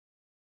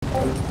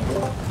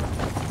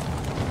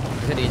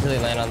could easily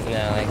land on.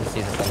 No, I can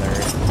see this on the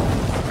roof.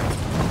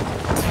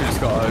 You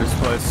just gotta just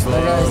play slow.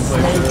 That guy's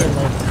Play snaking good.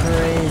 like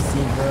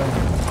crazy, bro.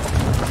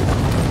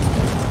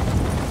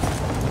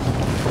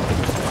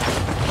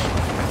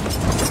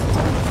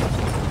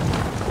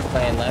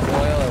 Playing left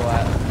oil or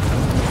what?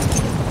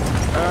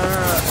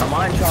 I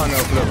might try and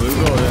open up blue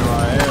gold in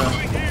right here.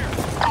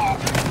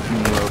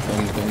 Little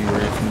things getting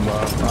great from the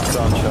that's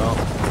on shot.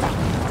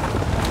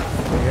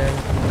 We're good.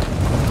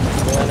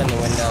 One in the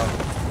window.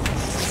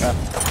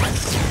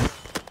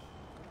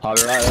 I'll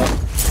be right up.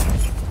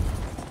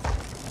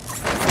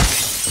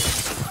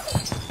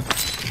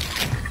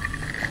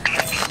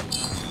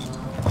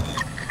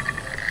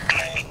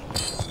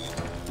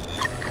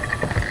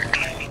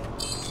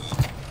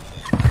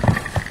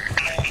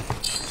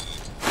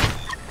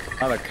 I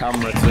have a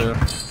camera too.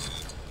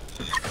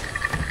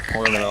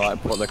 We're gonna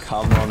like put the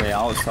camera on the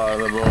outside of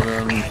the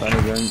building, if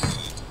anything.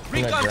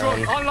 Recon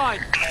drone online.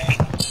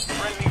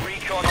 Friendly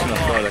recon I'm gonna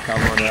throw online. the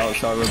camera on the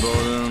outside of the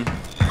building.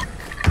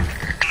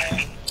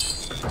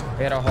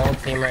 We got a whole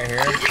team right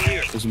here.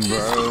 Just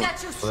bro.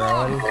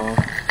 Throwing.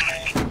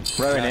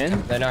 Rowing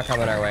in? They're not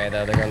coming our way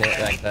though. They're going to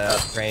like the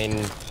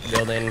crane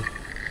building.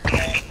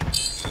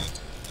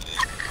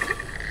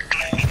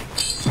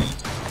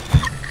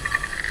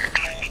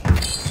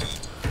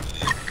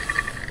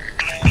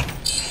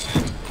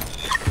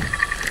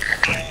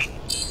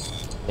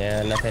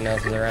 Yeah, nothing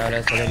else is around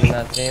us other than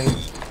that team.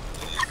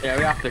 Yeah,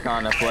 we have to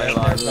kind of play They're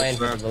like playing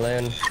this, for bro.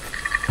 the balloon.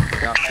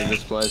 We have to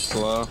just play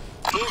slow.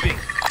 Moving.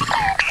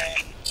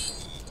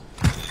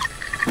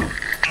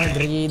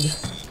 Agreed.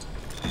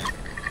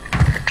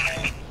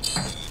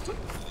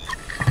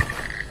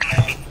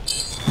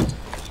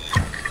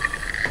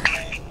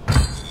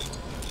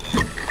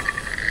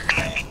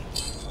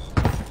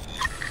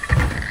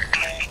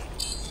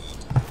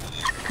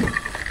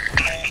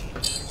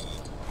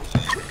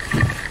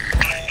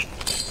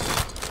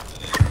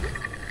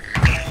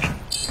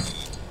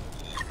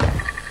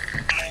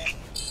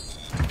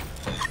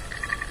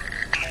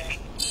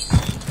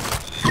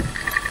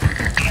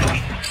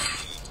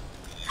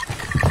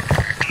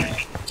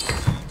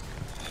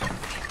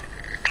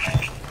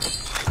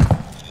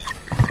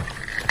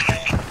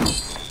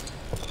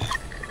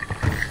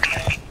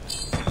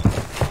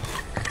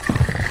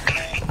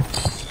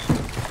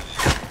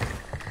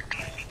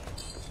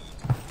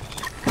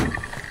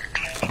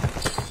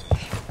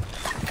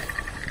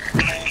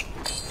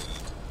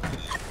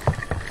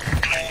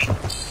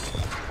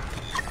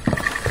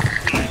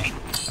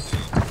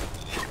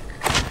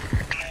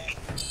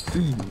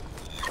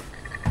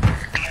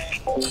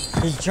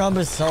 This jump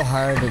is so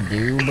hard to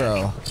do,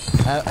 bro.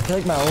 I feel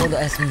like my old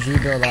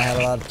SMG build I had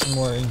a lot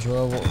more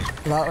enjoyable,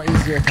 a lot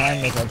easier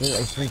time with. I did it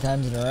like 3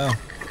 times in a row.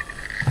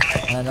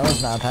 And I know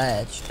it's not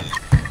patched.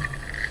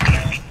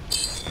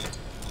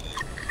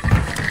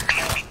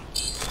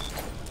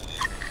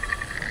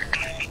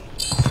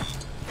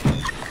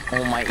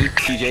 Oh, my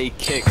ETJ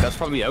kick, that's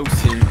probably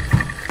Ocean.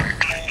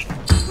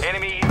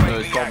 Enemy So UAV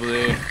it's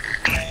probably...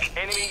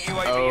 Enemy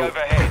UAV Oh.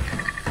 overhead.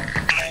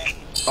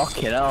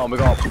 Fucking hell, we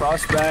got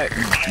Prospect.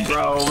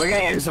 Bro, we're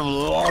getting some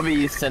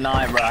lobbies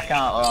tonight, bro, I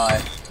can't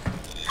lie.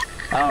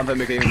 I don't think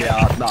we can even get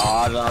out that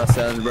hard on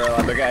ourselves, bro.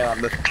 Like, we're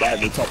getting like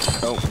the top.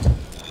 Oh.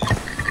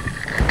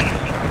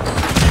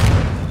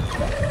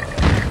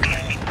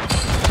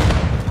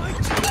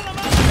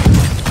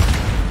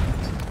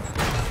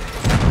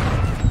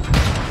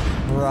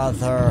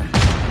 Brother.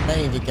 I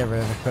need to get rid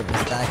of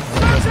equipment stack.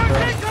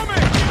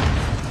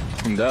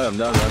 I'm dead,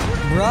 man.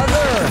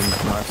 Brother!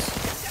 Nice.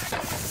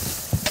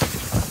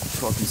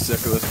 Fucking sick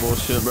of this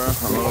bullshit, bro.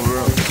 I'm over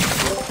it.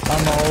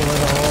 I'm over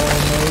the whole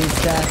maze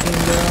stacking,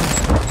 bro.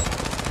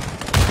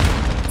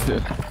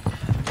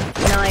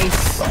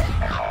 Nice.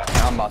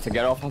 I'm about to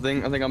get off, I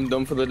think. I think I'm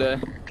done for the day. I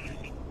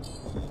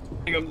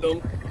think I'm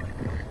done.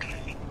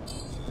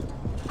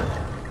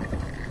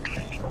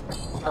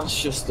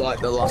 That's just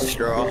like the last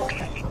straw.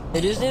 They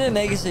just need to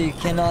make it so you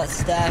cannot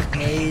stack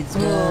nades,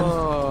 man.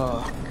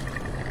 Oh.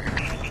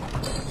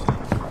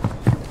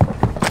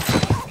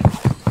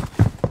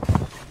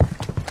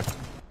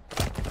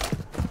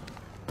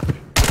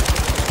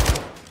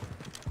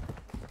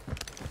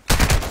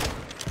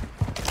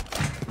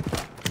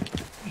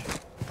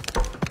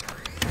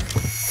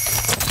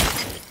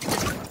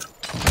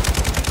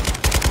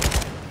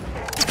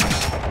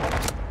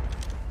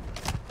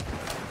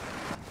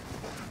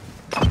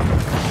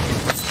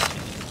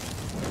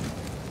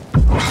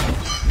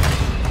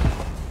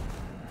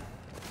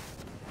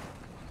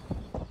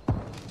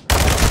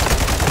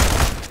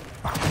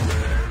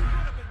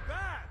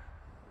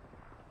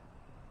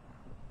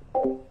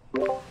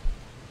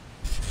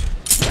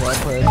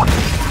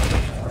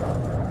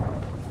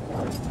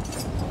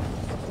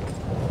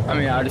 I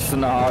mean, I just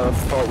don't know how the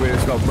fuck we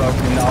just got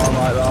broken down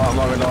like that. I'm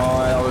not gonna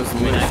lie, I was I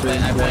mean, I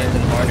literally played in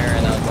the corner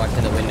and I was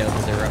watching the window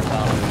because they were up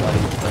top.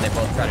 When they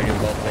both tried to do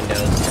both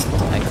windows,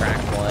 I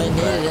cracked one. I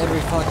needed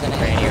every fucking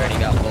Randy already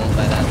got both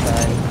by that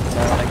time.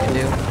 That's all I can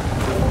do.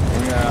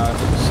 Yeah,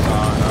 it's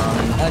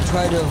fine. I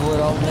tried to avoid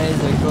all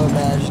nades I could,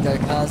 man. I just got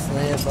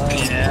constantly hit by them.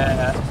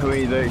 Yeah,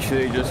 we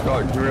literally just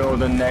got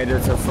drilled and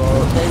naded to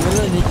fuck. They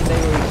really need to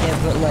make where you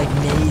can't put like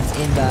nades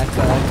in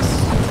backpacks.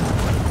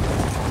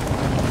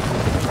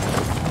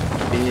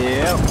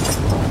 Yep.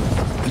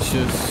 It's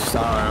just, I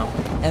don't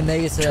know. And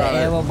make it so that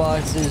ammo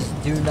boxes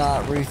do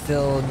not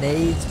refill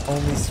nades,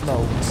 only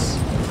smokes.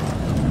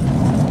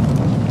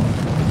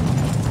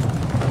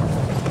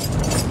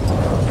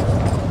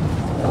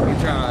 We're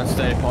trying to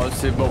stay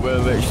positive, but we're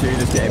literally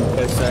just getting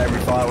pissed at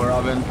every fight we're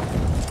having.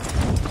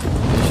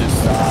 It's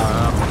just, I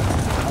don't know.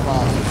 I'm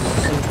also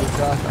super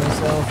shocked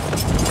myself.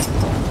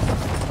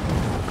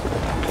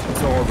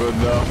 It's all good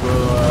though.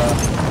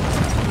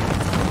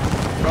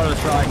 We'll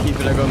try and keep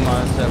it a good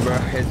mindset, bro.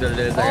 It's what it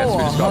is. I guess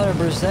we just got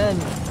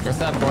 100%. It's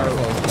not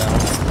portables now.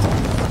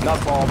 not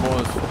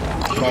portables,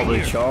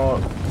 probably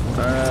short.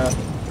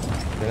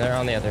 They're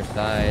on the other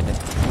side.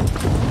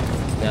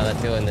 Now that's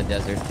still in the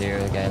desert too.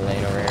 The guy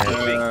laying over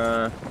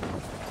here.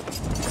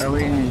 I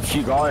mean, if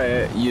you got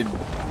it, you'd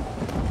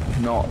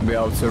not be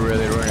able to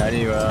really run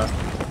anywhere.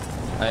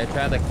 I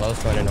tried the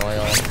close one in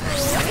oil.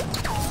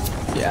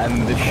 Yeah,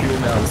 and the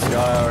shooting out of the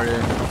sky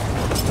already.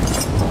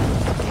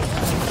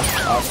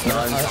 That's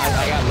nice.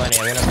 I got money.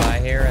 I'm gonna buy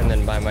here and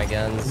then buy my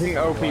guns. I think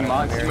OP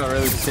Max is not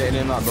really sitting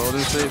in that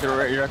building street,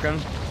 you reckon?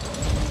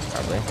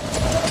 Probably.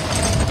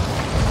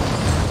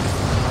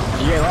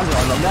 Yeah,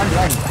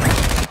 land.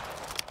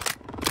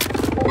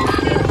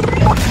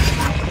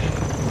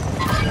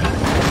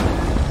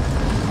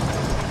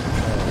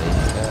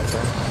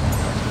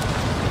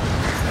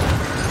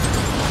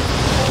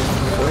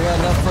 We got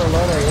enough for a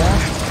loader, yeah?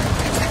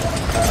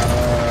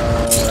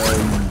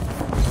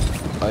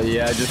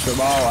 Yeah, just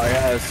about, I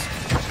guess.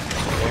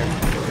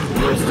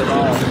 Just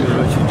about, we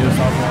literally just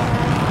have one.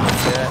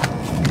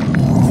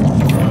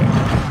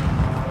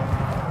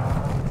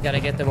 Yeah. Gotta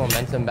get the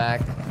momentum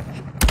back.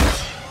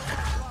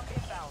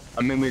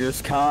 I mean, we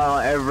just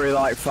can't. Every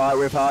like fight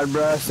we've had,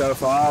 bro, so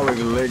far, we've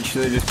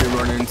literally just been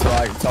running into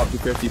like top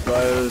 50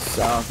 players.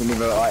 I don't think we've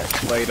like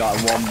played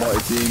like one body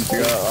team to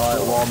get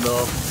like warmed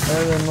up.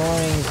 Early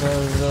mornings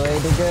are the way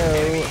to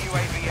Enemy go.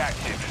 UAV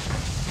active.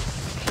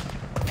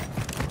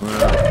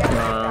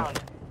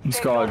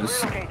 Just gotta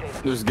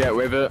just get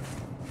with it.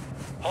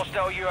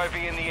 Hostile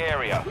UAV in the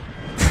area.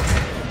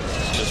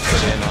 Just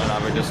put it in on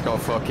that. We just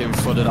got fucking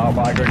flooded out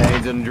by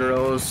grenades and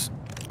drills.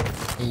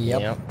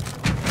 Yep.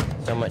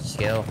 So much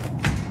skill.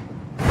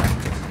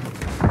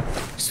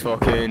 It's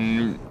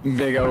fucking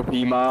big OP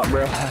Mark,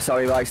 bro. That's how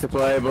he likes to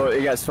play, but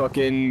he gets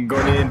fucking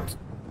gunned.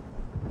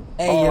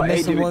 Hey, you're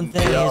missing one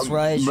thing. It's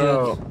right,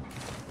 bro.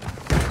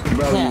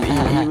 Bro,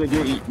 he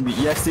legit,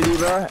 yesterday,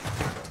 bro.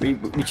 We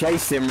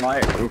chased him,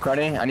 right,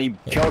 Ukraine, and he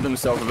killed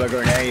himself with a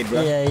grenade,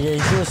 bro. Yeah, he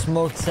threw a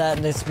smoke, sat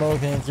in the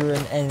smoke, and threw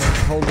it and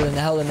held it in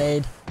the hell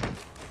grenade.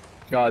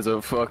 Guy's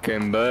a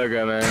fucking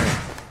burger, man.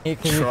 He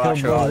could kill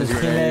both of his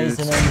teammates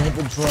and then hit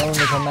the drone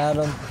to come at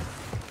him.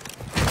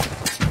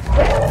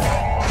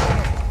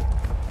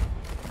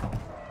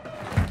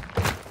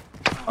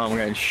 I'm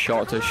getting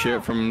shot to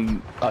shit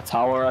from a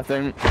tower, I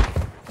think.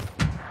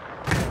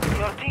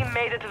 Your team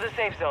made it to the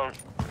safe zone.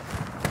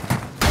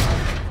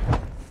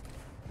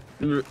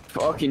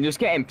 Fucking just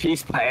getting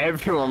pieced by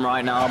everyone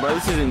right now, bro.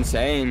 This is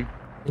insane.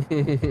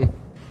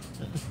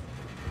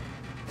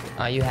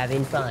 Are you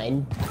having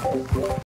fun?